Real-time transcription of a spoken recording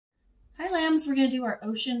lambs, we're going to do our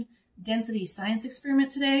ocean density science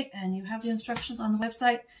experiment today, and you have the instructions on the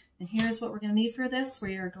website. And here's what we're going to need for this.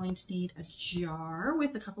 We are going to need a jar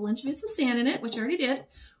with a couple inches of sand in it, which I already did.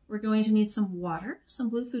 We're going to need some water, some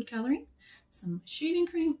blue food coloring, some shaving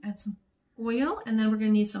cream, and some oil. And then we're going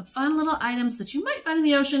to need some fun little items that you might find in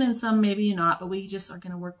the ocean and some maybe not, but we just are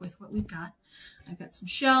going to work with what we've got. I've got some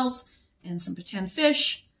shells and some pretend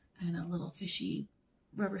fish and a little fishy,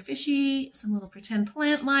 rubber fishy, some little pretend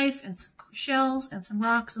plant life and some shells and some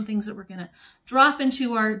rocks and things that we're going to drop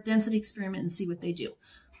into our density experiment and see what they do.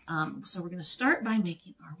 So we're going to start by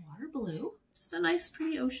making our water blue, just a nice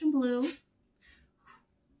pretty ocean blue.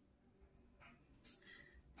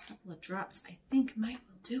 A couple of drops I think might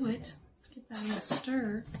do it. Let's give that a little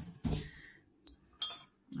stir.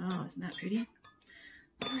 Oh, isn't that pretty?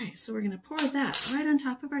 All right, so we're going to pour that right on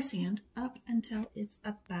top of our sand up until it's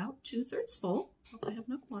about 2/3 full. Hope I have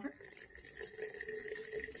enough water.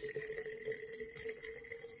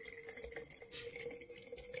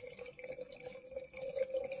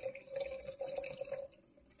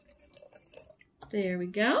 There we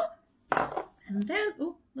go. And then,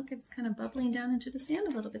 oh, look, it's kind of bubbling down into the sand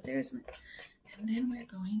a little bit there, isn't it? And then we're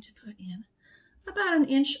going to put in about 1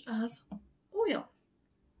 inch of oil.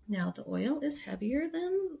 Now the oil is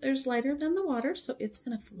lighter than the water, so it's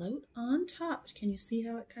going to float on top. Can you see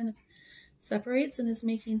how it kind of separates and is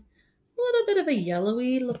making a little bit of a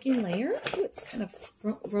yellowy looking layer? Oh, it's kind of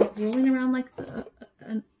rolling around like a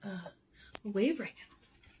wave right now.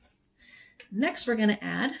 Next we're going to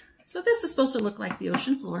add, so this is supposed to look like the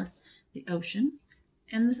ocean floor, the ocean,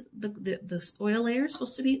 and the oil layer is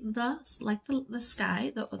supposed to be the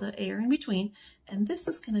sky, the air in between, and this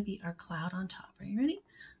is going to be our cloud on top. Are you ready?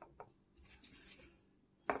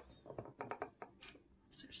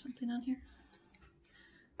 Is there something on here?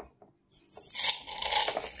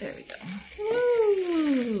 There we go.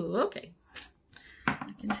 Ooh, okay.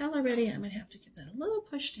 I can tell already I might have to give that a little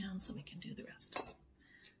push down so we can do the rest.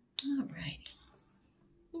 All righty.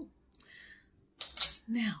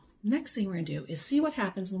 Now, next thing we're going to do is see what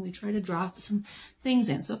happens when we try to drop some things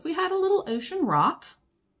in. So if we had a little ocean rock,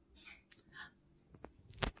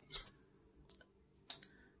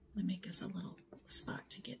 let me make us a little spot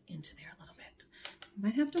to get into there a little bit. You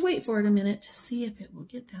might have to wait for it a minute to see if it will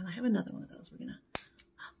get down. I have another one of those. We're going to,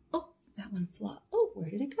 oh, that one flopped. Oh, where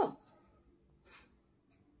did it go?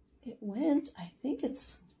 It went, I think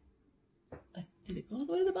it's, did it go all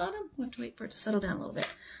the way to the bottom? We'll have to wait for it to settle down a little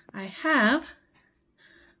bit. I have,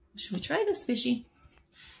 should we try this fishy?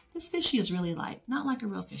 This fishy is really light, not like a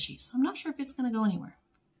real fishy, so I'm not sure if it's going to go anywhere.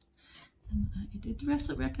 And I did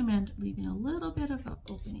recommend leaving a little bit of an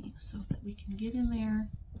opening so that we can get in there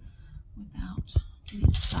without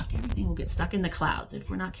getting stuck. Everything will get stuck in the clouds if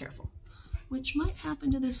we're not careful, which might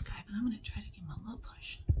happen to this guy, but I'm going to try to give him a little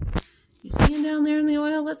push. You see him down there in the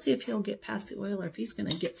oil? Let's see if he'll get past the oil or if he's going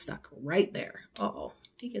to get stuck right there. Uh-oh,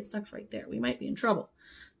 if he gets stuck right there, we might be in trouble.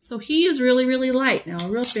 So he is really, really light. Now,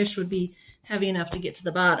 a real fish would be heavy enough to get to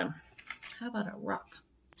the bottom. How about a rock?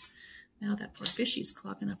 Now that poor fishy's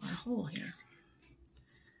clogging up our hole here.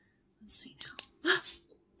 Let's see now.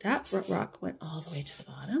 That rock went all the way to the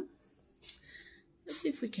bottom. Let's see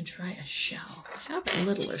if we can try a shell. I have a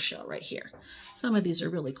littler shell right here. Some of these are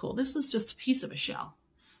really cool. This is just a piece of a shell.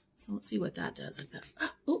 So let's see what that does. If that,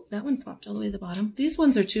 oh, that one popped all the way to the bottom. These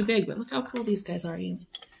ones are too big, but look how cool these guys are. A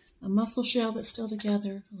mussel shell that's still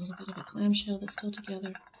together, a little bit of a clam shell that's still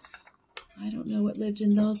together. I don't know what lived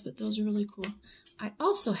in those, but those are really cool. I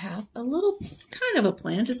also have a little kind of a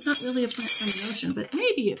plant. It's not really a plant from the ocean, but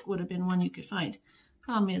maybe it would have been one you could find.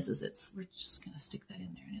 Problem is we're just going to stick that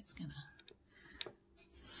in there, and it's going to,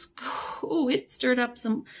 oh, it stirred up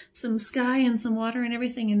some sky and some water and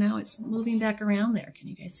everything, and now it's moving back around there. Can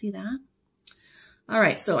you guys see that? All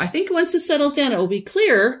right, so I think once this settles down, it will be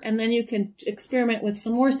clearer, and then you can experiment with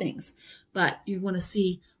some more things. But you want to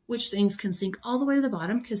see which things can sink all the way to the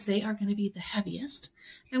bottom because they are going to be the heaviest,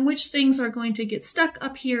 and which things are going to get stuck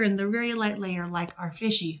up here in the very light layer like our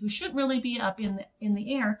fishy, who shouldn't really be up in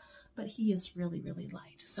the air, but he is really, really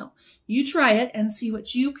light. So you try it and see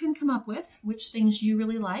what you can come up with, which things you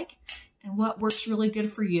really like, and what works really good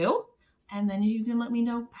for you. And then you can let me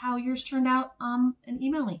know how yours turned out and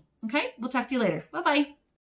email me. Okay? We'll talk to you later. Bye-bye.